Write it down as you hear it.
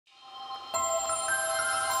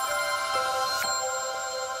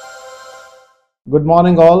Good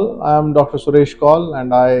morning all, I am Dr. Suresh Kaul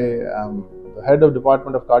and I am the head of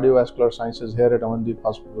Department of Cardiovascular Sciences here at Amandeep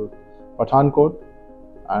Hospital, Pathankot,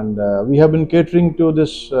 and we have been catering to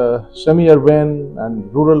this semi-urban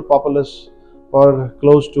and rural populace for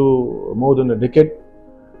close to more than a decade,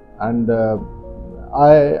 and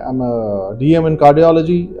I am a DM in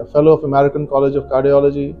Cardiology, a fellow of American College of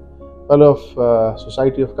Cardiology, fellow of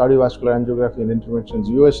Society of Cardiovascular Angiography and Interventions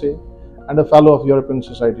USA, and a fellow of European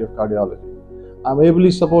Society of Cardiology. I am ably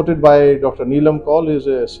supported by Dr. Kaul, who is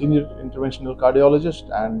a senior interventional cardiologist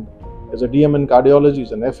and is a DM in cardiology,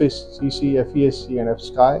 is an FACC, FESC and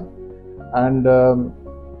FSCI. And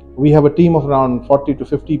we have a team of around 40 to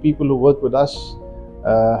 50 people who work with us,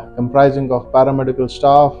 comprising of paramedical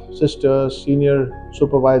staff, sisters, senior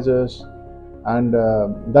supervisors, and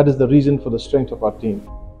that is the reason for the strength of our team.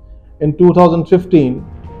 In 2015,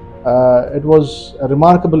 it was a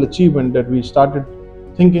remarkable achievement that we started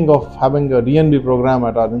thinking of having a DNB program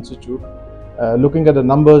at our institute, looking at the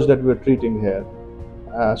numbers that we are treating here.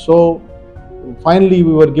 So finally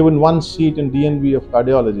we were given one seat in DNB of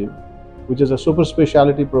Cardiology, which is a super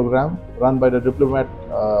specialty program run by the Diplomat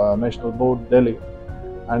National Board, Delhi,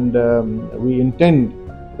 and we intend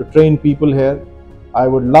to train people here. I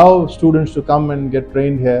would love students to come and get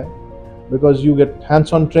trained here because you get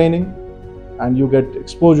hands-on training and you get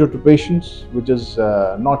exposure to patients, which is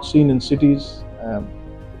not seen in cities.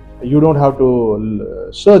 You don't have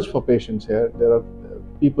to search for patients here. There are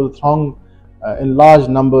people throng in large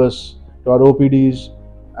numbers to our OPDs,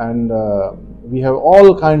 and we have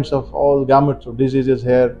all kinds of all gamuts of diseases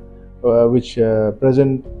here which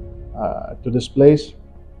present to this place,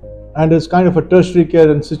 and it's kind of a tertiary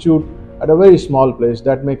care institute at a very small place.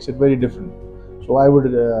 That makes it very different. So I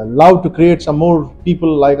would love to create some more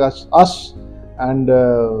people like us and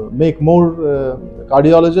make more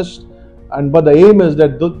cardiologists. But the aim is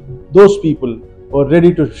that those people who are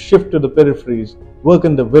ready to shift to the peripheries, work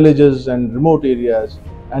in the villages and remote areas,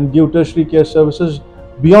 and give tertiary care services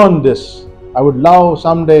beyond this. I would love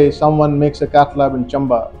someday someone makes a cath lab in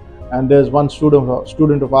Chamba, and there's one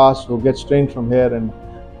student of ours who gets trained from here and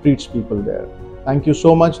treats people there. Thank you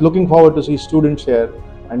so much. Looking forward to see students here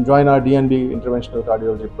and join our DNB Interventional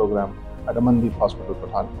Cardiology program at Amandeep Hospital,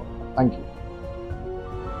 Pathankot. Thank you.